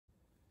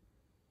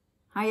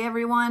Hi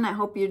everyone, I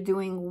hope you're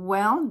doing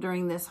well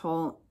during this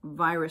whole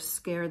virus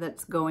scare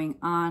that's going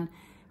on.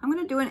 I'm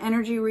going to do an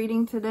energy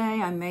reading today.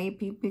 I may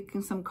be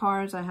picking some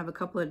cards. I have a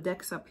couple of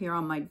decks up here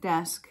on my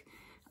desk.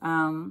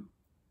 I'm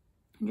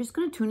just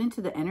going to tune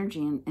into the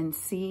energy and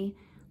see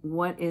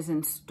what is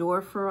in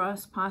store for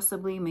us,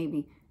 possibly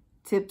maybe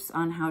tips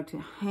on how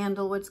to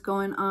handle what's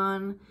going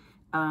on,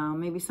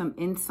 maybe some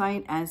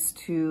insight as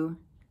to,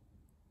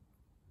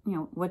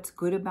 what's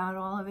good about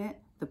all of it,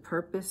 the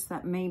purpose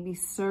that may be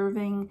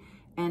serving,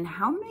 and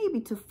how maybe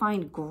to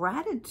find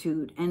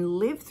gratitude and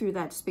live through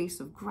that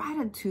space of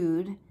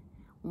gratitude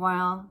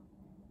while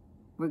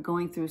we're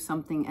going through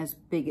something as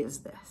big as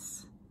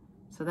this.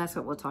 So that's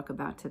what we'll talk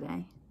about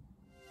today.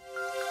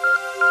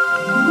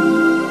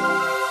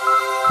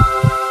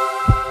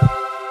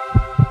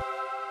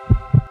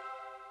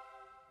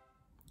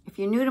 If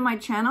you're new to my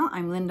channel,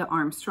 I'm Linda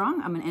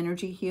Armstrong. I'm an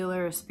energy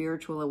healer, a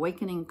spiritual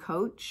awakening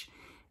coach,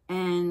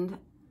 and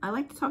I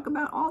like to talk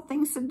about all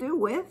things to do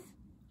with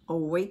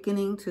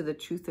awakening to the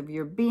truth of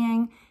your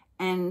being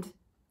and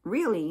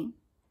really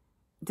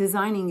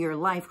designing your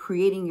life,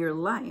 creating your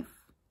life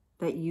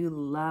that you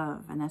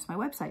love. And that's my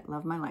website,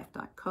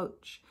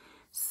 lovemylife.coach.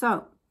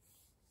 So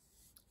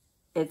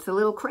it's a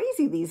little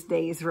crazy these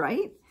days,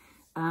 right?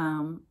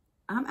 I'm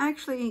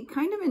actually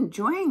kind of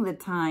enjoying the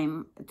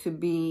time to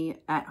be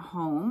at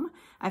home.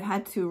 I've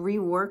had to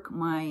rework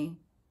my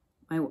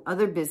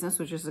other business,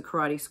 which is a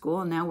karate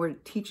school. And now we're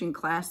teaching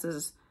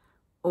classes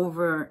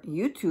over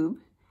YouTube.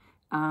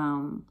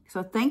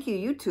 So thank you,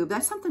 YouTube.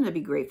 That's something to be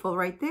grateful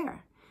right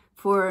there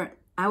for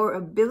our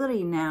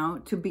ability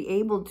now to be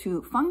able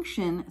to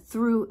function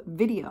through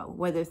video,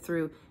 whether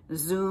through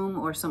Zoom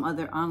or some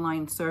other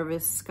online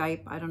service,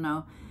 Skype, I don't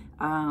know,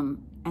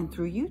 and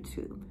through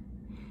YouTube.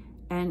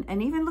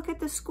 And even look at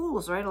the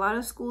schools, right? A lot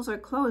of schools are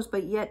closed,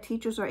 but yet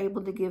teachers are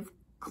able to give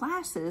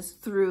classes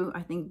through,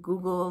 I think,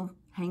 Google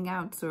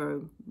Hangouts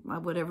or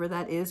whatever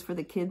that is for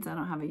the kids. I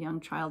don't have a young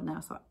child now,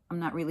 so I'm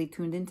not really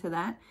tuned into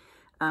that.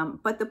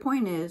 But the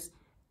point is,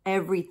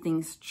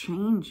 everything's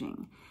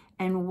changing.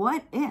 And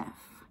what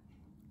if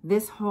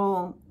this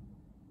whole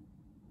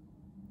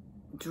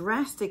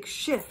drastic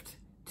shift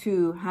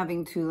to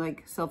having to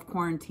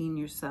self-quarantine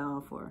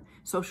yourself or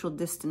social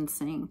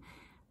distancing,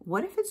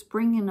 what if it's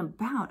bringing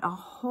about a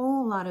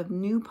whole lot of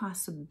new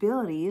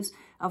possibilities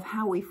of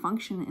how we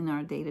function in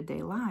our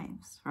day-to-day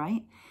lives,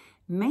 right?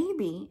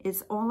 Maybe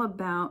it's all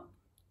about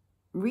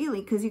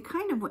really, because you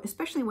kind of,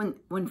 especially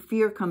when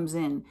fear comes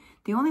in,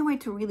 the only way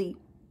to really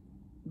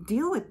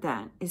deal with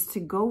that is to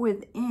go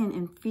within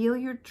and feel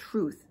your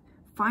truth,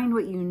 find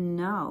what you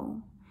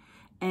know,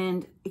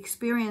 and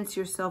experience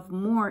yourself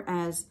more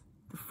as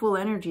the full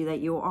energy that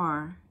you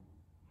are,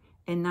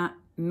 and not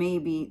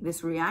maybe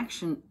this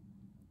reaction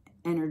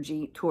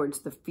energy towards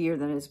the fear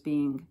that is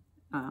being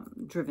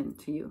driven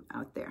to you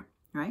out there,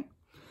 right?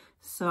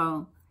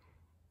 So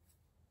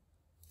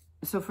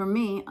for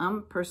me,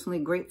 I'm personally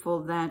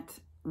grateful that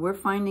we're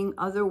finding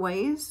other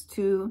ways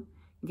to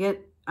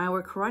get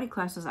our karate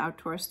classes out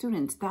to our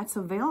students. That's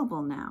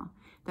available now.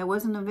 That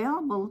wasn't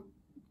available,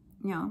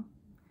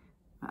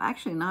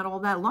 actually not all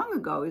that long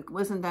ago. It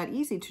wasn't that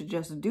easy to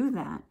just do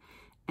that.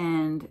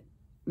 And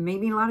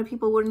maybe a lot of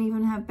people wouldn't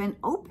even have been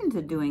open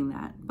to doing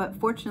that. But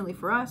fortunately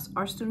for us,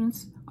 our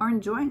students are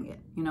enjoying it.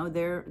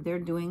 They're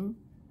doing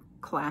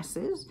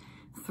classes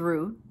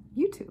through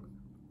YouTube.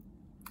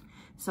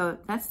 So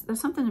that's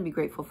something to be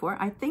grateful for.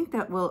 I think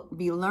that we'll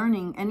be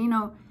learning, and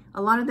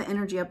a lot of the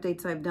energy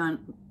updates I've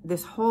done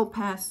this whole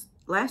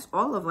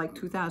all of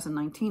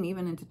 2019,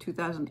 even into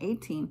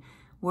 2018,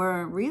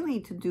 were really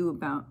to do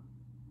about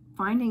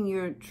finding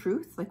your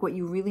truth, like what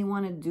you really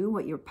want to do,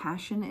 what your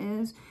passion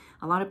is.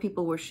 A lot of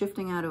people were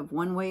shifting out of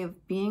one way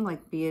of being,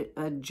 be it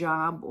a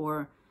job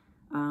or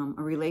a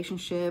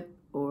relationship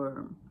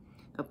or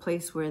a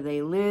place where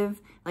they live.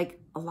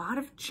 A lot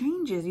of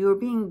changes. You were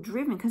being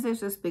driven because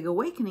there's this big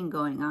awakening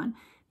going on.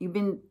 You're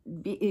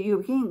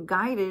being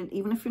guided,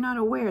 even if you're not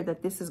aware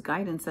that this is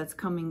guidance that's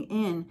coming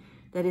in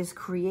that is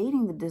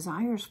creating the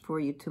desires for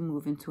you to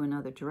move into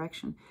another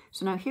direction.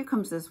 So now here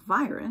comes this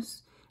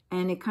virus,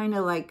 and it kind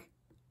of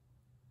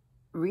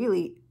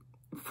really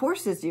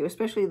forces you,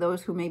 especially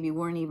those who maybe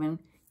weren't even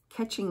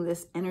catching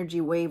this energy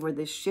wave or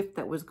this shift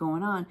that was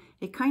going on.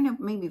 It kind of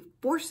maybe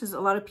forces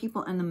a lot of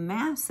people and the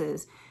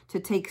masses to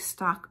take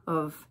stock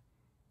of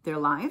their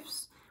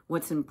lives,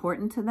 what's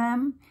important to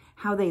them,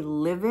 how they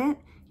live it.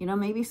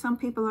 Maybe some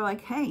people are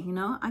like, hey,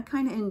 I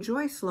kind of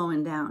enjoy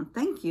slowing down.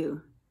 Thank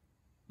you,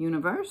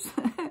 universe,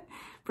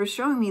 for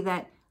showing me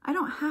that I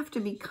don't have to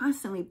be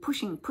constantly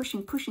pushing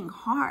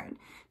hard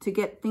to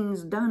get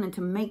things done and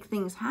to make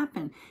things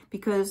happen.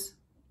 Because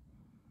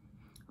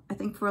I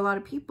think for a lot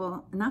of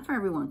people, not for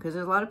everyone, because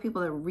there's a lot of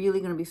people that are really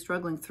going to be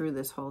struggling through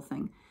this whole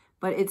thing,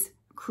 but it's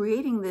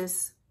creating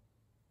this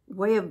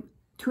way of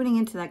tuning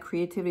into that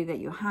creativity that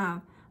you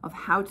have of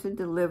how to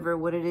deliver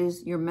what it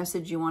is, your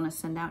message you want to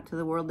send out to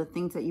the world, the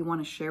things that you want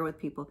to share with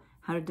people,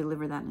 how to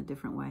deliver that in a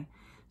different way.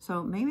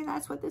 So maybe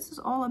that's what this is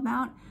all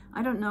about.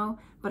 I don't know,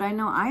 but I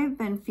know I have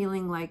been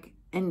feeling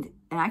and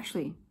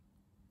actually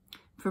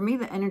for me,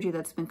 the energy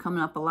that's been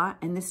coming up a lot,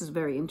 and this is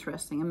very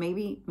interesting, and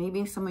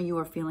maybe some of you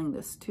are feeling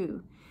this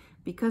too,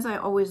 because I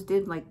always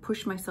did like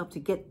push myself to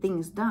get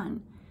things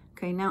done.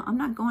 Okay, now I'm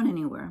not going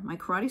anywhere. My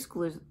karate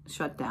school is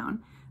shut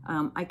down.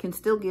 I can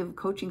still give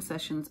coaching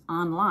sessions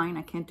online.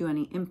 I can't do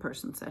any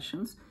in-person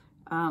sessions.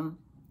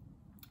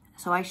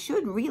 So I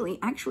should really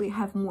actually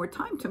have more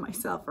time to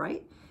myself,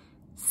 right?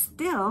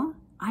 Still,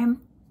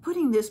 I'm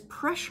putting this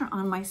pressure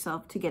on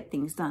myself to get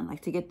things done,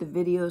 like to get the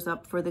videos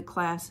up for the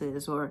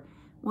classes or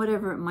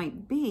whatever it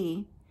might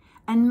be.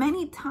 And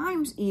many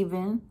times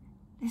even,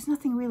 there's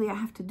nothing really I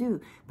have to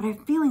do, but I'm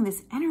feeling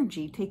this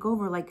energy take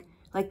over, like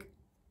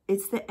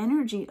it's the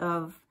energy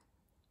of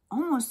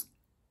almost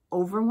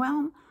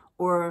overwhelm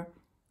or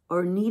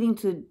needing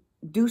to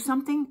do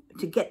something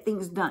to get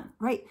things done,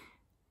 right?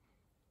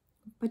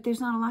 But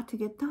there's not a lot to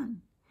get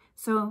done.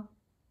 So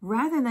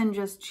rather than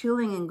just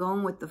chilling and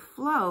going with the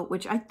flow,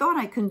 which I thought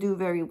I could do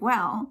very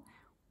well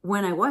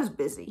when I was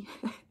busy,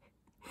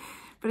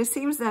 but it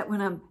seems that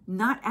when I'm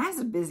not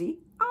as busy,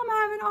 I'm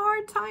having a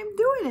hard time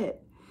doing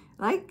it.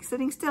 Like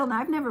sitting still. Now,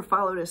 I've never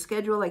followed a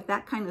schedule like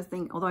that kind of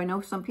thing, although I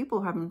know some people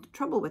are having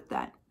trouble with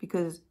that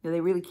because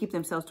they really keep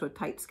themselves to a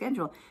tight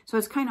schedule. So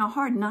it's kind of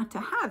hard not to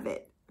have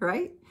it,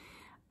 right?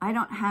 I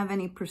don't have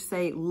any per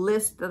se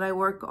list that I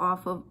work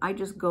off of. I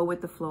just go with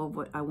the flow of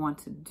what I want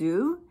to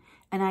do.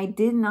 And I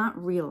did not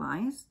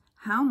realize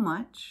how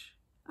much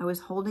I was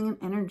holding an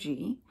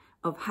energy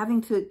of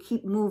having to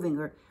keep moving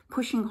or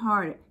pushing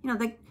hard. You know,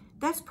 like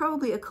that's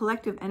probably a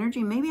collective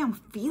energy. Maybe I'm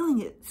feeling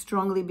it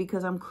strongly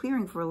because I'm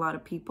clearing for a lot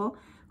of people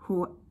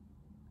who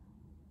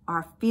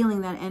are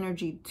feeling that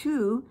energy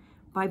too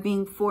by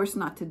being forced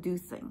not to do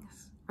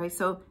things, right?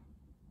 So,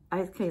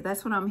 okay,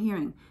 that's what I'm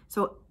hearing.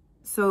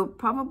 So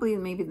probably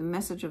maybe the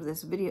message of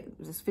this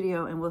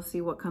video, and we'll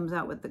see what comes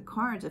out with the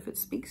cards if it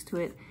speaks to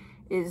it,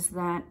 is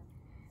that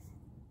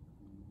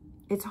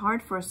it's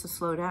hard for us to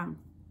slow down.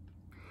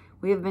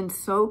 We have been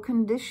so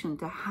conditioned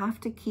to have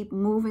to keep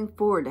moving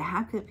forward, to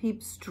have to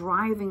keep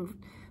striving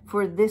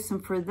for this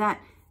and for that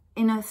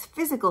in a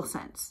physical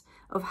sense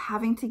of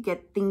having to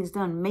get things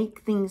done,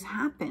 make things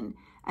happen,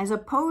 as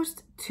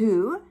opposed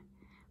to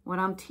what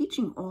I'm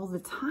teaching all the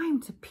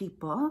time to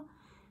people,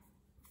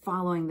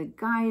 following the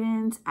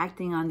guidance,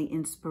 acting on the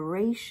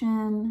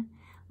inspiration,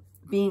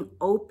 being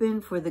open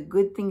for the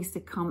good things to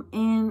come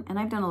in. And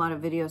I've done a lot of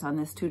videos on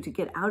this too, to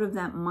get out of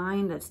that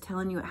mind that's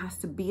telling you it has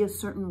to be a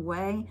certain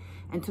way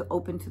and to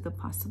open to the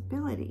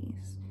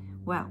possibilities.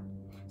 Well,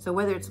 so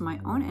whether it's my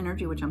own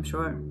energy, which I'm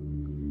sure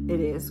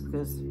it is,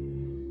 because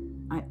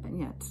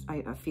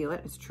I feel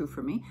it, it's true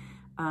for me.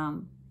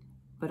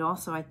 But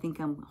also I think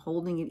I'm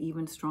holding it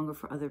even stronger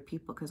for other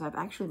people, because I've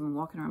actually been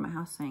walking around my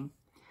house saying,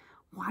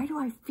 why do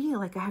I feel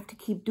like I have to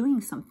keep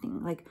doing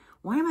something? Like,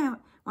 why am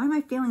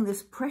I feeling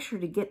this pressure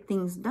to get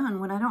things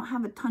done when I don't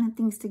have a ton of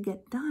things to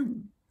get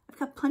done? I've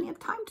got plenty of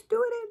time to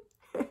do it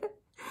in.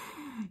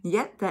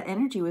 Yet that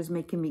energy was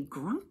making me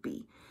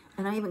grumpy.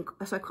 And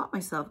so I caught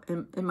myself,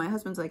 and my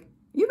husband's like,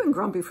 you've been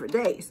grumpy for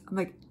days. I'm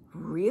like,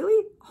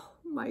 really? Oh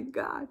my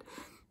God.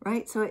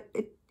 Right? So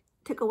it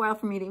took a while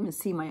for me to even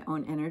see my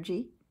own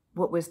energy,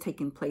 what was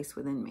taking place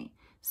within me.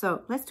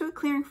 So let's do a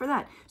clearing for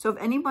that. So if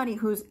anybody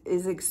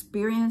is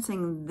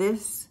experiencing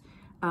this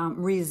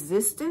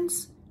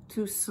resistance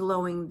to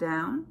slowing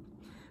down,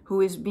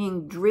 who is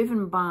being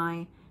driven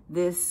by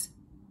this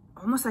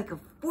almost like a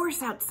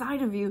force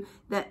outside of you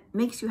that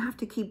makes you have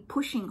to keep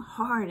pushing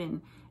hard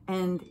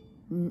and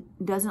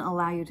doesn't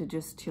allow you to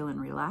just chill and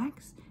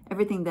relax,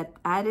 everything that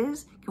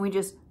is, can we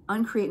just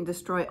uncreate and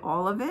destroy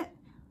all of it?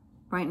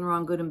 Right and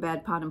wrong, good and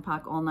bad, pot and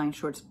pock, all nine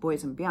shorts,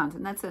 boys and beyond.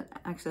 And that's an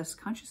access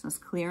consciousness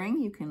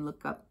clearing. You can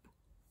look up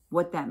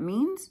what that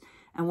means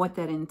and what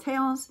that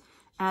entails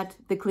at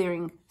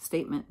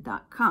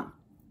theclearingstatement.com.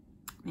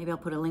 Maybe I'll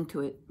put a link to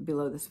it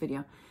below this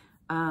video.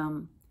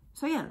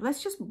 So yeah,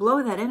 let's just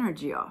blow that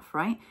energy off,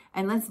 right?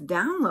 And let's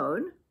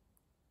download,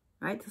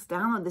 right? Let's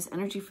download this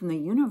energy from the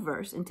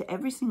universe into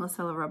every single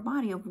cell of our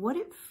body of what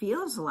it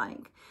feels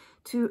like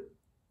to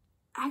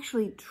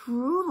actually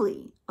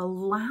truly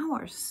allow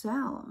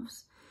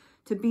ourselves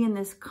to be in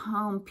this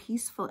calm,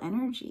 peaceful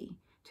energy,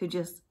 to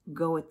just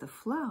go with the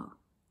flow,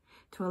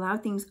 to allow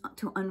things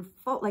to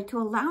unfold, like to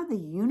allow the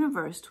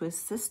universe to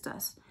assist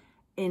us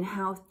in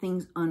how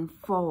things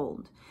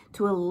unfold,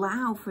 to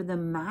allow for the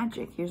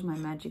magic. Here's my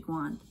magic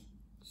wand.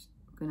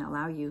 I'm going to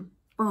allow you,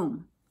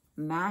 boom,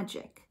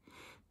 magic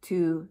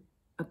to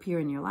appear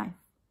in your life.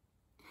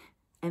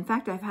 In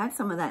fact, I've had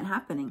some of that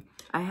happening.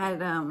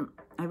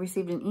 I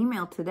received an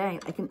email today,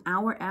 like an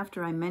hour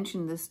after I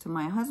mentioned this to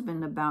my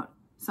husband about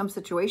some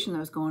situation that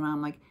was going on.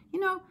 I'm like, you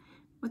know,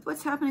 with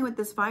what's happening with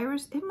this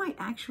virus, it might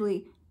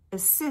actually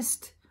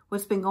assist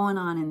what's been going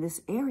on in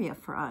this area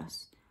for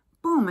us.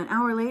 Boom, an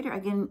hour later, I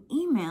get an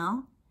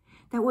email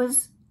that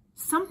was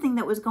something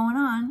that was going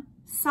on,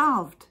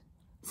 solved,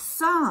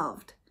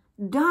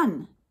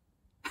 done.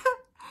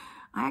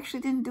 I actually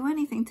didn't do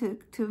anything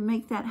to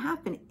make that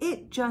happen.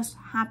 It just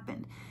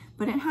happened.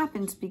 But it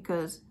happens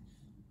because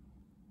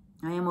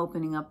I am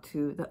opening up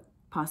to the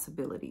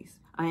possibilities.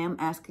 I am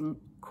asking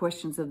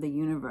questions of the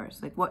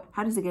universe. Like,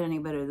 how does it get any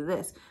better than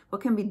this?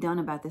 What can be done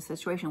about this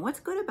situation? What's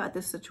good about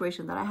this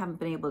situation that I haven't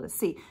been able to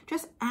see?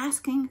 Just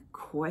asking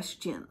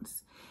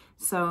questions.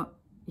 So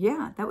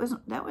yeah, that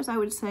was, I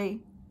would say,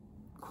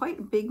 quite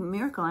a big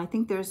miracle. I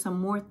think there's some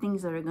more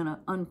things that are going to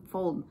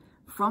unfold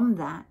from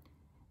that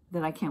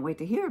I can't wait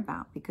to hear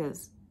about,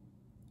 because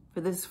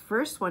for this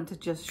first one to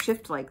just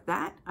shift like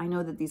that, I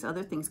know that these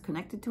other things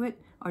connected to it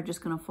are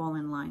just going to fall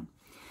in line.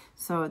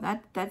 So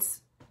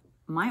that's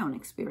my own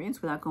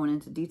experience, without going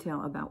into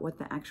detail about what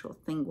the actual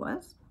thing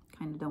was.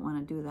 Kind of don't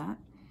want to do that.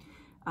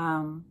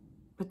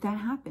 But that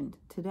happened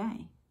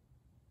today.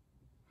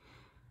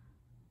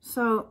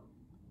 So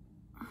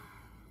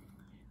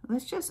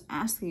let's just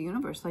ask the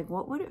universe, like,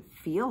 what would it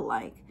feel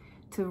like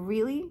to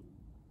really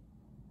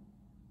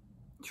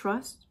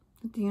trust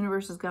that the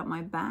universe has got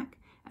my back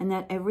and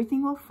that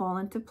everything will fall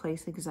into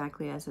place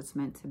exactly as it's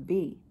meant to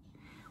be?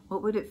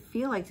 What would it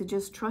feel like to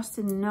just trust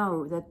and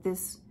know that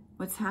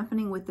what's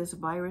happening with this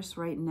virus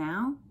right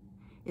now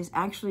is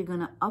actually going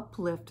to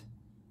uplift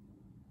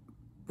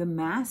the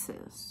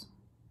masses?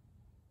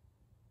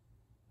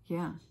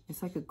 Yeah,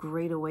 it's like a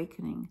great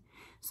awakening.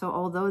 So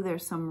although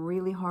there's some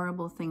really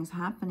horrible things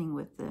happening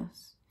with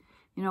this,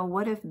 you know,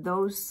 what if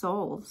those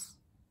souls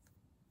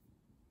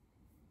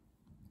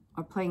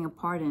are playing a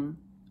part in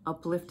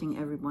uplifting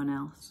everyone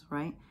else,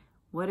 right?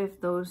 What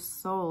if those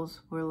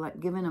souls were like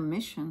given a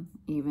mission,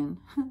 even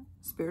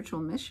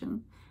spiritual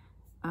mission,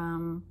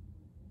 to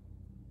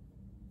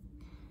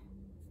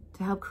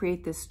help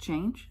create this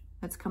change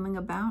that's coming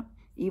about,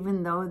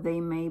 even though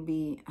they may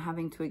be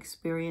having to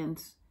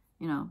experience,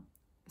 you know,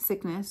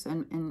 sickness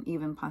and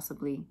even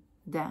possibly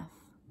death.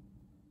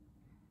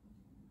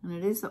 And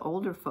it is the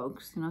older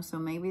folks, you know, so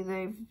maybe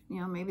they've, you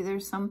know, maybe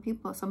there's some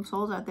people, some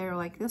souls out there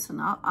like this, and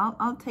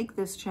I'll take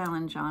this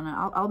challenge on, and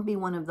I'll be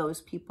one of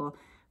those people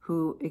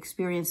who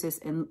experience this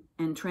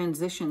and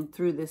transition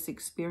through this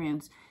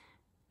experience,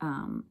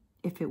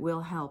 if it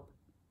will help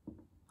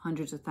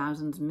hundreds of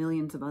thousands,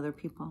 millions of other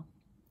people.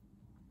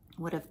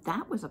 What if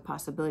that was a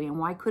possibility, and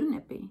why couldn't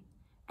it be?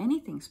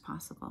 Anything's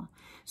possible.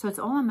 So it's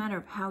all a matter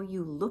of how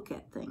you look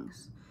at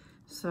things.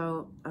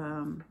 So, I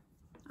don't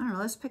know,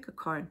 let's pick a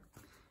card,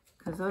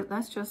 because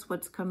that's just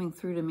what's coming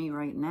through to me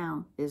right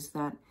now, is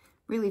that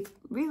really,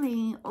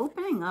 really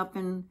opening up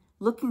and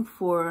looking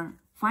for,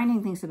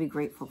 finding things to be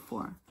grateful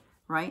for,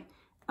 right?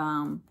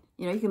 You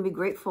know, you can be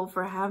grateful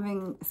for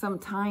having some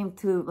time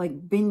to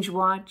like binge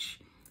watch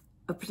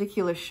a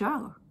particular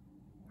show,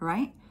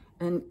 right?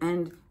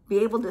 And be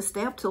able to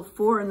stay up till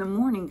 4 in the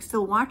morning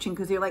still watching,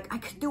 because you're like, I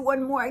could do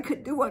one more, I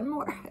could do one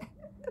more.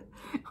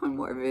 One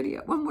more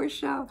video, one more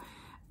show.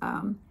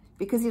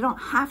 Because you don't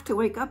have to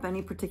wake up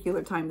any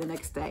particular time the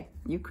next day.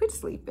 You could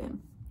sleep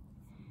in,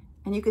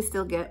 and you could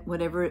still get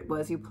whatever it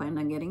was you planned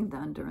on getting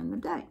done during the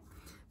day.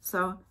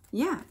 So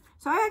yeah,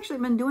 so I've actually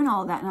been doing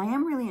all that, and I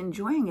am really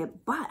enjoying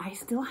it, but I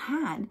still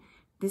had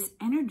this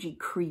energy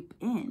creep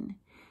in.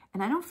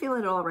 And I don't feel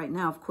it all right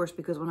now, of course,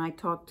 because when I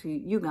talk to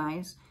you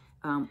guys,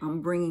 I'm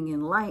bringing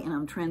in light and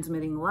I'm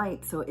transmitting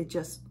light. So it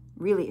just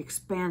really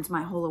expands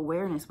my whole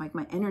awareness. Like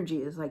my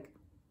energy is like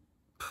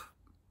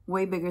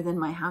way bigger than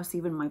my house,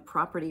 even my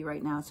property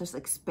right now. It's just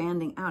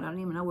expanding out. I don't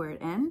even know where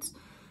it ends.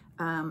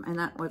 And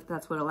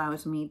that's what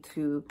allows me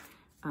to,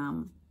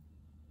 you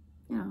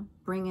know,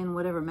 bring in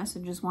whatever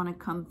messages want to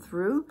come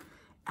through,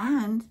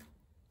 and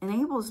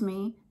enables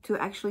me to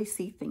actually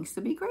see things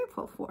to be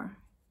grateful for.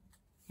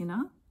 You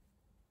know,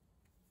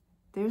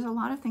 there's a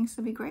lot of things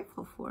to be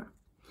grateful for.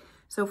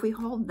 So if we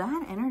hold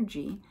that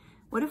energy,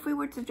 what if we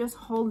were to just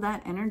hold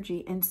that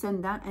energy and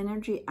send that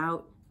energy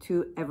out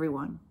to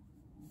everyone?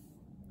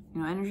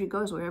 You know, energy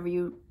goes wherever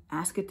you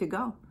ask it to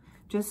go.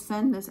 Just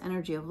send this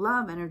energy of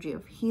love, energy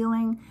of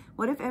healing.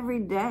 What if every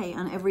day,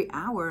 on every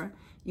hour,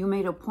 you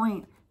made a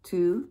point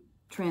to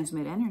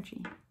transmit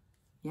energy?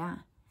 Yeah.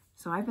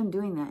 So I've been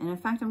doing that. And in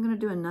fact, I'm going to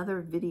do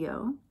another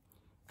video,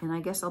 and I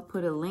guess I'll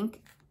put a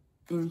link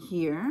in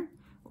here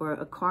or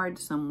a card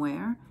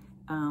somewhere.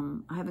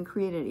 I haven't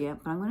created it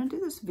yet, but I'm going to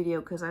do this video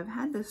because I've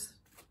had this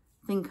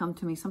thing come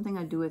to me, something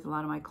I do with a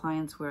lot of my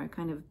clients, where I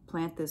kind of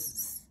plant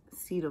this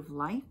seed of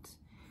light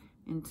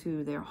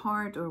into their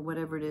heart or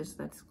whatever it is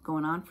that's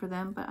going on for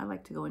them. But I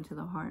like to go into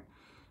the heart.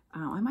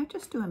 I might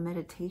just do a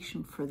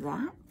meditation for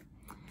that,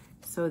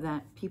 so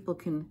that people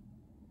can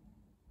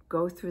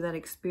go through that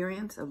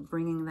experience of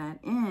bringing that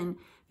in,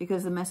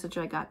 because the message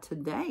I got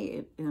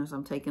today, you know, as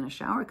I'm taking a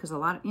shower, because a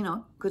lot of, you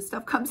know, good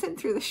stuff comes in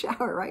through the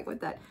shower, right?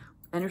 With that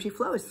energy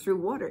flows through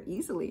water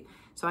easily.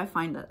 So I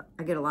find that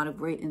I get a lot of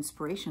great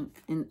inspiration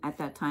at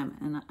that time,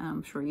 and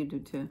I'm sure you do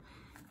too.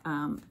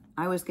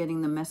 I was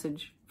getting the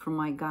message from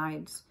my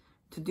guides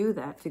to do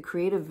that, to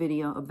create a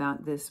video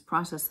about this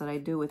process that I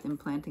do with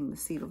implanting the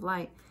seed of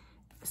light,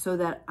 so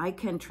that I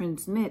can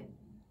transmit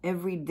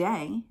every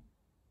day,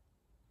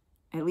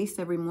 at least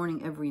every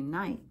morning, every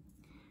night,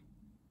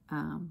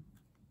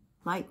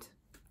 light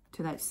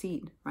to that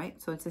seed,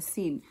 right? So it's a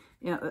seed.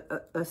 You know,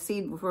 a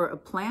seed for a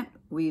plant,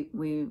 we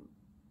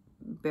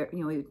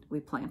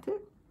plant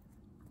it,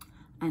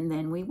 and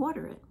then we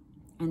water it,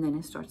 and then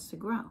it starts to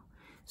grow.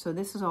 So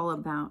this is all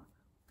about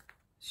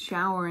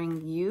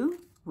showering you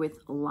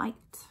with light.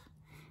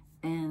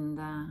 And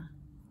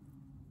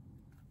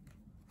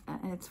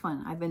it's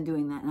fun. I've been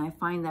doing that. And I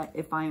find that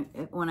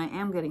when I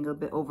am getting a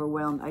bit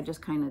overwhelmed, I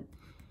just kind of,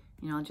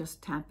 I'll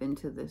just tap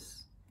into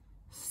this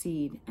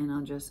seed and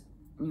I'll just,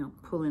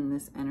 pull in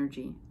this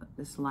energy,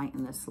 this light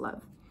and this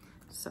love.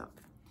 So,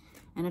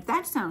 and if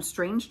that sounds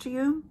strange to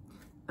you,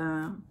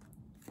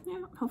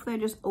 hopefully I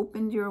just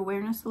opened your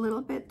awareness a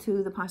little bit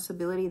to the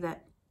possibility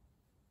that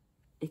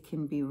it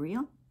can be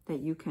real, that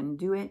you can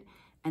do it,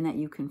 and that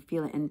you can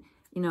feel it. And,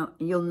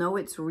 you'll know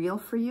it's real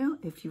for you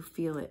if you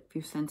feel it, if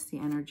you sense the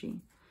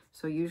energy.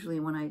 So usually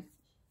when I've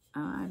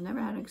never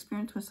had an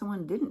experience where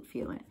someone didn't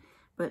feel it,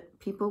 but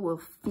people will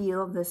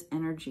feel this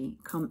energy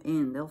come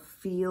in. They'll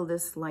feel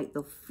this light.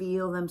 They'll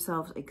feel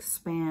themselves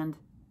expand.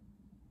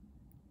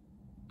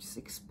 Just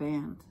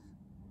expand.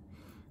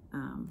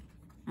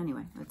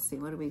 Anyway, let's see.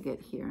 What do we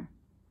get here?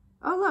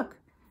 Oh, look.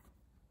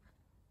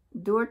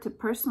 Door to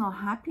personal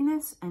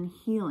happiness and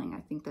healing.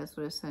 I think that's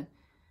what it said.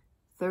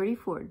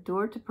 34.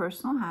 Door to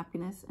personal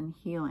happiness and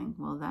healing.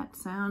 Well, that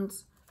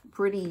sounds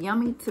pretty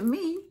yummy to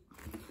me.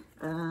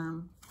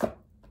 Well,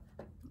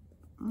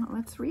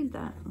 let's read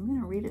that. I'm going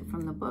to read it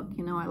from the book.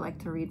 I like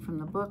to read from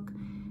the book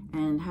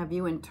and have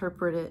you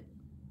interpret it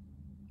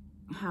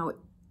how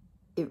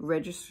it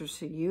registers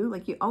to you.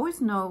 Like, you always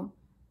know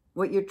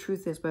what your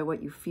truth is by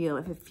what you feel.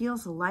 If it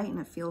feels light and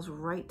it feels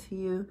right to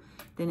you,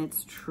 then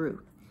it's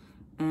true.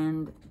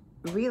 And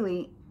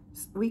really,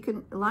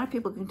 a lot of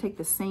people can take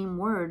the same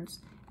words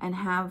and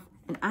have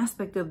an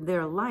aspect of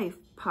their life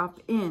pop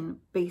in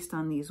based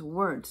on these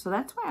words. So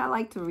that's why I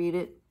like to read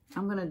it.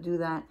 I'm going to do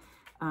that.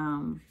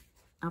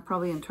 I'll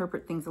probably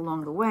interpret things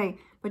along the way,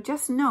 but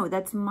just know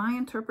that's my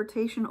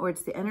interpretation, or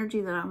it's the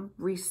energy that I'm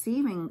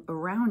receiving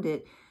around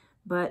it.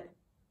 But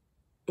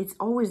it's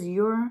always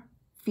your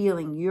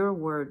feeling, your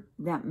word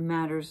that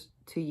matters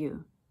to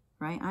you,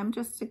 right? I'm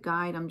just a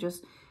guide. I'm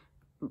just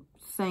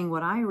saying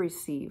what I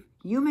receive.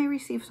 You may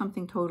receive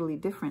something totally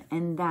different,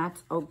 and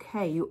that's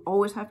okay. You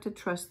always have to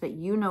trust that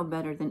you know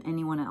better than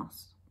anyone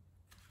else.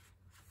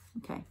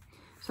 Okay,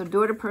 so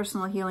door to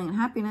personal healing and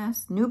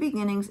happiness, new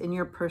beginnings in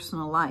your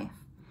personal life.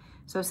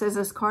 So it says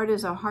this card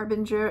is a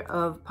harbinger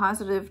of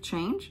positive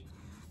change.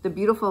 The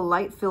beautiful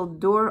light-filled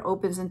door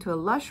opens into a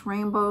lush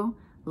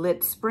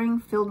rainbow-lit spring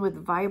filled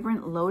with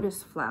vibrant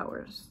lotus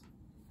flowers.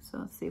 So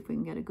let's see if we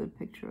can get a good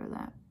picture of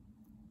that.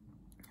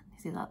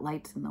 See, that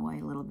light's in the way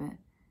a little bit.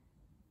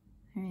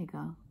 There you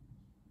go.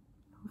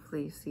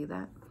 Hopefully you see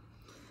that.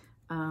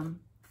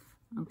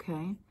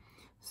 Okay.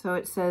 So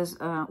it says,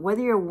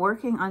 whether you're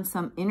working on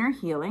some inner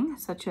healing,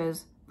 such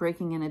as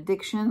breaking an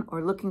addiction,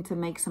 or looking to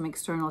make some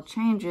external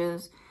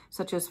changes,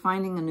 such as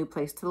finding a new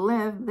place to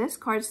live, this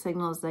card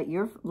signals that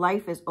your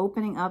life is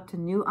opening up to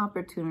new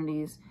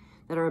opportunities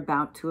that are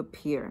about to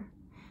appear.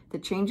 The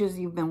changes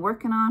you've been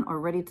working on are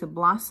ready to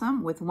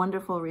blossom with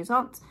wonderful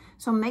results.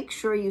 So make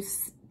sure you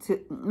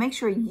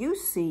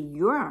see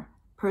your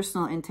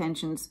personal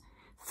intentions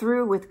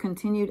through with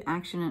continued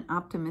action and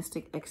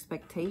optimistic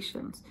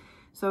expectations.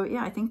 So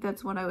yeah, I think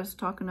that's what I was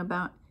talking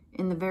about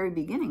in the very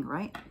beginning,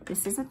 right?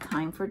 This is a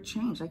time for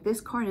change. Like, this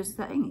card is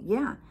saying,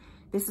 yeah,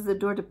 this is the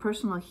door to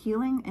personal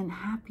healing and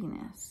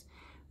happiness.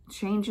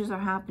 Changes are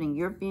happening.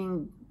 You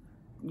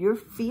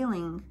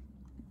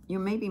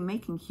may be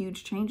making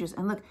huge changes.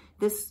 And look,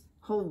 this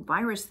whole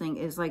virus thing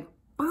is like,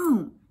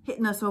 boom,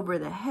 hitting us over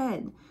the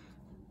head,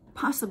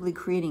 possibly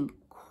creating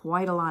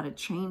quite a lot of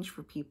change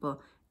for people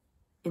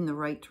in the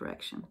right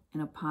direction, in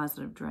a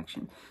positive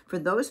direction. For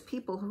those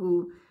people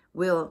who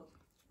will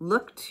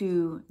look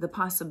to the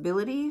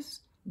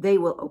possibilities, they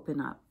will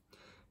open up.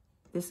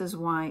 This is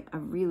why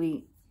it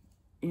really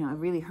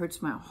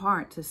hurts my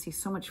heart to see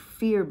so much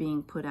fear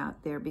being put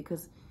out there,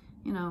 because,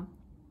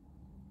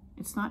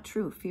 it's not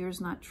true. Fear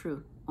is not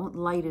true.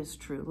 Light is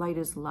true. Light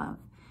is love.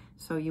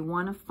 So you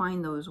want to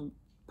find those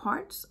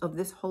parts of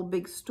this whole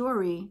big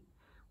story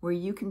where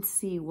you can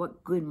see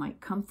what good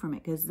might come from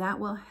it, because that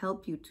will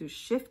help you to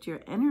shift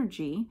your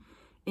energy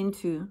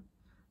into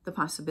the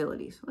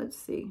possibilities. Let's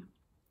see.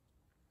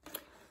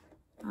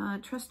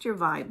 Trust your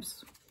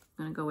vibes.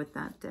 I'm going to go with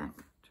that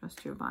deck.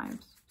 Trust your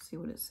vibes. See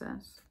what it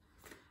says.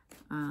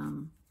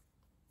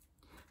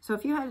 So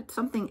if you had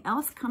something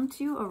else come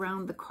to you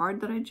around the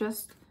card that I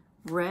just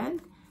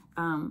read,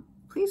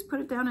 please put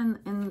it down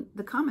in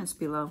the comments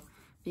below,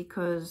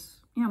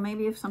 because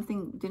maybe if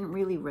something didn't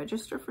really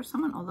register for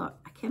someone, although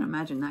I can't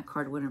imagine that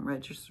card wouldn't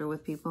register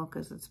with people,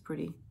 because it's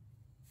pretty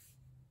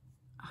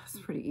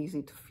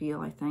easy to feel,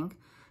 I think.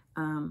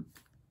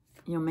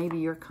 Maybe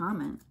your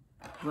comment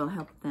will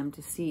help them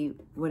to see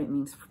what it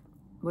means,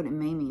 what it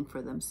may mean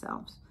for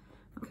themselves.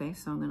 Okay,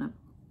 so I'm gonna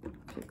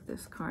pick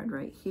this card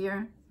right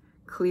here.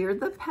 Clear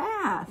the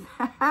path.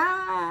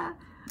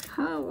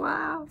 Oh,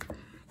 wow.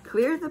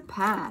 Clear the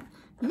path.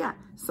 Yeah,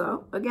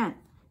 so again,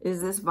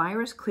 is this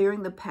virus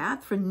clearing the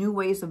path for new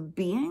ways of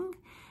being?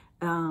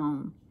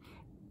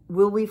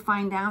 Will we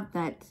find out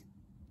that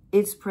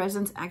its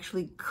presence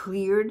actually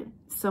cleared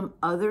some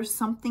other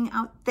something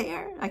out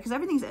there? Because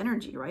everything's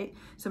energy, right?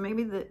 So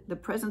maybe the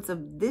presence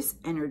of this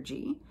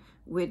energy,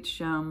 which,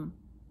 you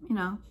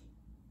know,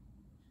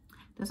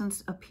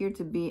 doesn't appear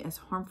to be as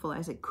harmful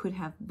as it could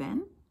have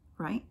been,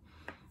 right?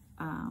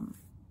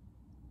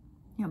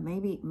 You know,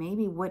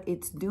 maybe what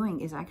it's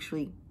doing is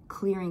actually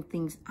clearing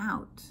things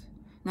out.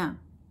 Now,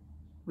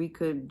 we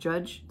could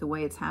judge the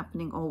way it's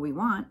happening all we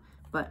want,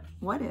 but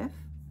what if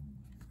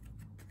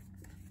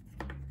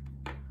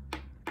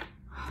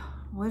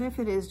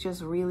it is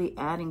just really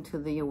adding to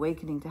the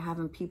awakening, to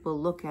having people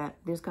look at,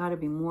 there's got to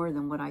be more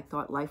than what I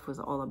thought life was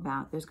all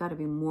about. There's got to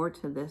be more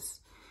to this.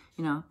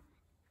 You know,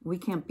 we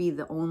can't be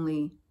the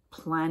only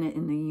planet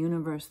in the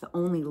universe, the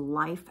only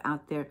life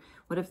out there.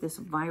 What if this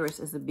virus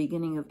is the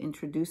beginning of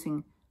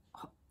introducing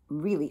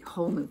really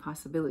whole new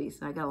possibilities?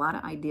 I got a lot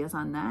of ideas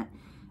on that.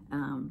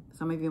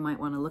 Some of you might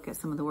want to look at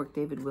some of the work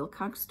David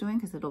Wilcock's is doing,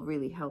 because it'll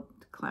really help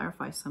to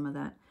clarify some of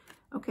that.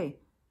 Okay,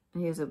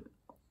 here's a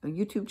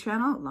YouTube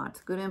channel, lots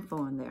of good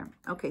info in there.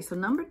 Okay, so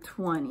number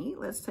 20,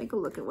 let's take a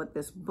look at what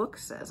this book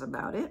says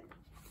about it.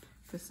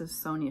 This is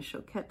Sonia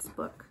Choquette's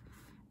book,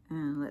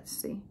 and let's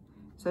see.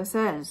 So it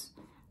says,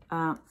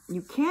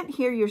 you can't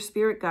hear your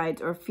spirit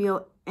guides or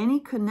feel any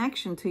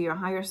connection to your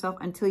higher self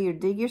until you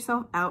dig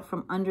yourself out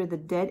from under the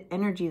dead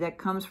energy that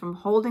comes from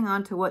holding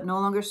on to what no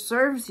longer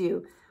serves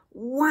you.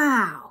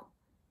 Wow.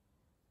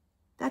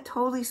 That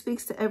totally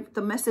speaks to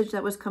the message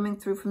that was coming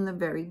through from the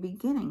very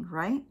beginning,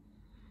 right?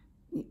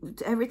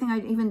 To everything I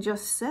even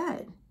just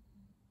said.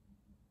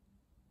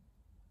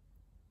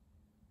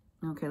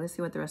 Okay, let's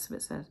see what the rest of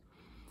it says.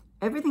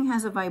 Everything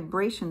has a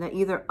vibration that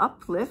either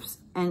uplifts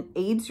and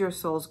aids your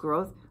soul's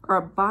growth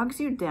or bogs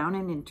you down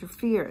and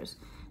interferes.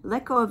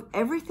 Let go of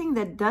everything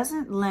that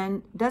doesn't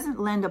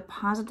lend a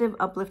positive,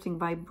 uplifting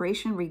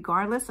vibration,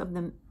 regardless of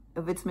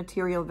its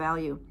material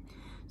value.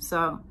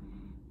 So,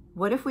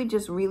 what if we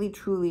just really,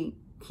 truly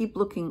keep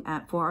looking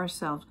at for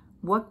ourselves,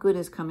 what good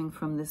is coming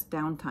from this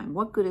downtime?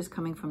 What good is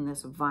coming from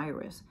this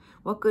virus?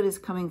 What good is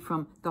coming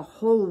from the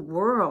whole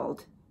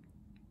world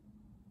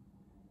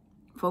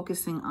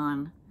focusing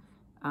on,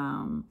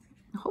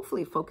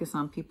 hopefully focus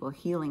on people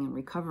healing and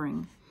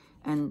recovering,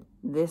 and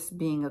this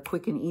being a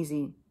quick and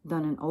easy,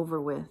 done and over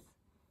with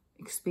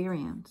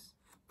experience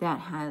that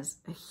has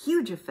a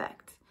huge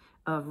effect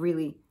of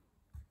really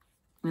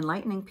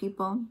enlightening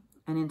people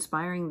and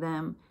inspiring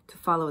them to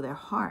follow their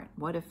heart.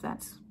 What if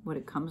that's what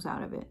it comes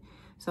out of it?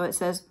 So it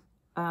says,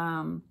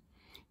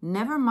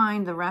 never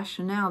mind the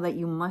rationale that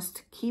you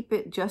must keep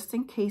it just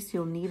in case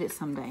you'll need it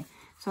someday.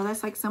 So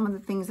that's like some of the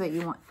things that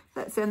you want.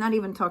 And that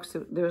even talks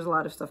to, there's a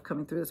lot of stuff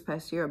coming through this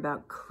past year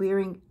about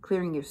clearing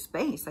your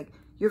space, like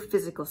your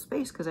physical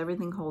space, because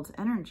everything holds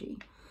energy.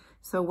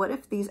 So what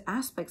if these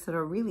aspects that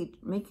are really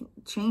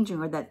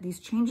changing, or that these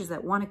changes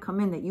that want to come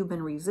in that you've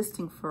been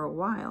resisting for a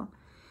while,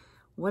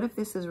 what if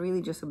this is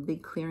really just a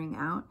big clearing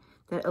out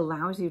that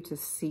allows you to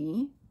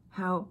see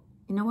how,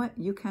 you know what,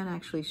 you can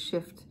actually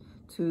shift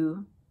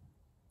to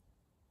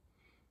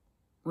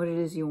what it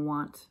is you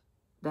want,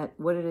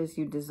 what it is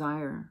you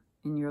desire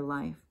in your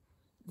life,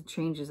 the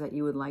changes that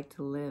you would like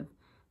to live.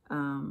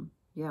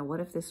 Yeah, what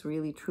if this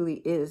really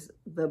truly is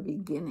the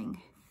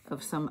beginning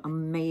of some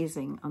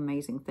amazing,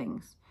 amazing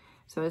things?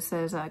 So it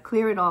says,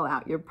 clear it all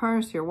out. Your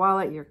purse, your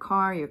wallet, your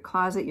car, your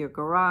closet, your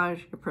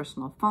garage, your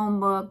personal phone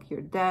book,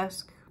 your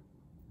desk.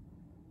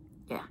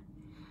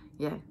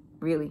 Yeah,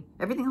 really.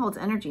 Everything holds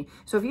energy.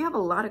 So if you have a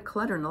lot of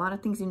clutter and a lot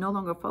of things you no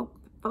longer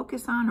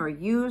focus on or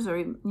use, or,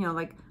 you know,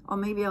 like, oh,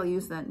 maybe I'll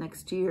use that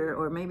next year,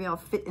 or maybe I'll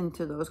fit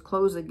into those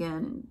clothes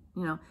again, and,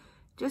 you know,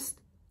 just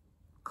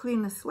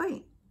clean the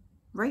slate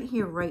right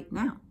here, right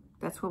now.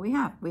 That's what we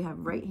have. We have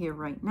right here,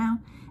 right now,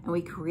 and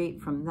we create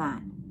from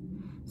that.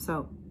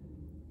 So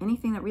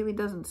anything that really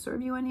doesn't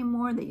serve you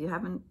anymore, that you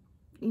haven't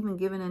even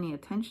given any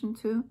attention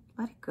to,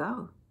 let it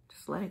go.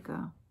 Just let it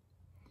go.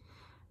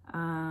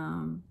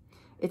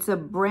 It's a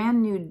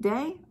brand new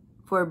day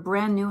for a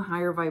brand new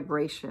higher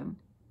vibration.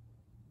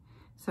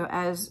 So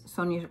as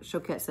Sonia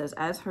Choquette says,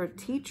 as her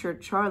teacher,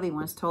 Charlie,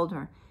 once told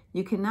her,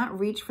 you cannot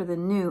reach for the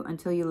new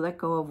until you let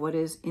go of what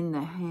is in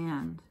the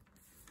hand.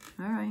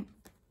 All right.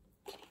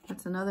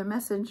 That's another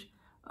message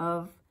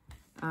of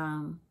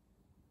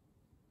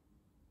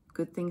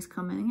good things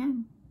coming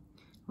in.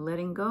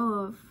 Letting go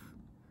of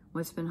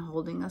what's been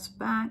holding us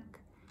back.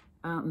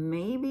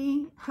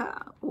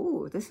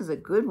 Ooh, this is a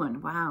good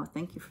one. Wow,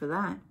 thank you for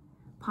that.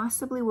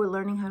 Possibly we're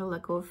learning how to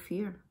let go of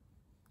fear.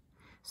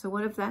 So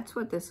what if that's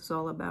what this is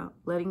all about?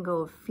 Letting go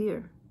of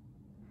fear.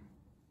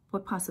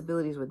 What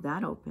possibilities would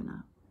that open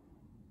up?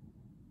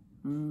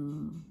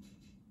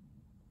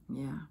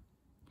 Yeah.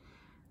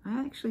 I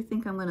actually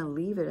think I'm going to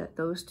leave it at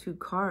those two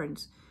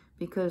cards,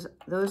 because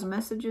those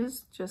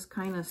messages just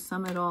kind of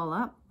sum it all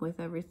up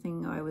with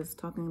everything I was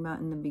talking about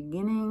in the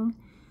beginning.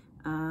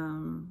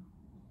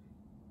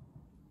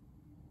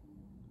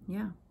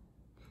 Yeah.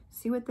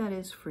 See what that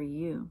is for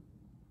you.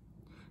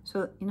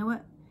 So, you know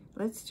what?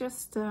 Let's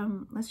just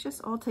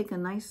all take a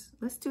nice,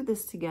 let's do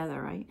this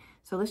together, right?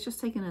 So let's just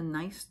take in a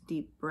nice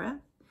deep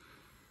breath.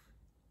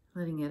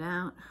 letting it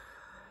out.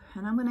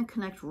 And I'm going to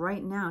connect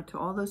right now to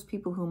all those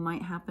people who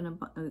might happen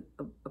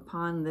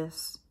upon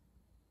this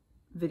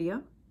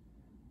video,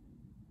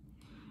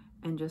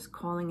 and just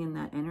calling in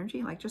that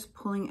energy, like just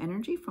pulling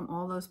energy from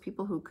all those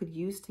people who could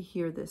use to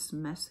hear this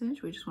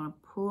message. We just want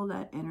to pull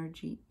that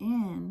energy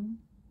in,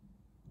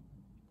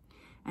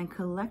 and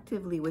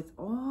collectively with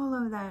all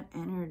of that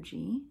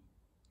energy,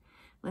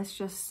 let's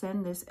just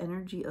send this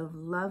energy of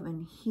love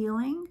and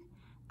healing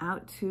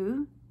out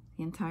to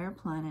the entire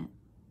planet.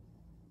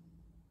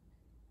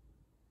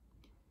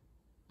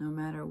 No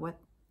matter what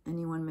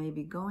anyone may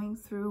be going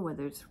through,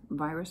 whether it's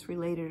virus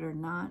related or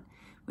not,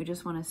 we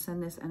just want to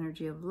send this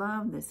energy of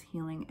love, this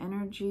healing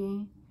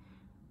energy,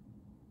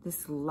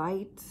 this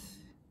light,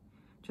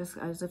 just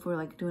as if we're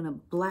like doing a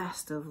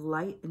blast of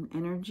light and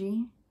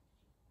energy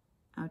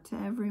out to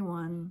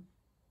everyone,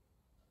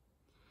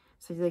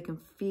 so they can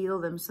feel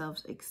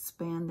themselves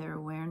expand their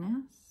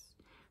awareness.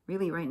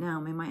 Really right now,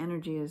 my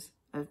energy is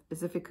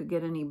as if it could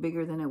get any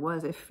bigger than it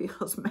was. It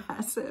feels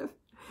massive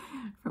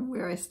from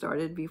where I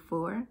started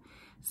before.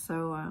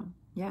 So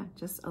yeah,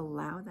 just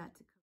allow that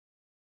to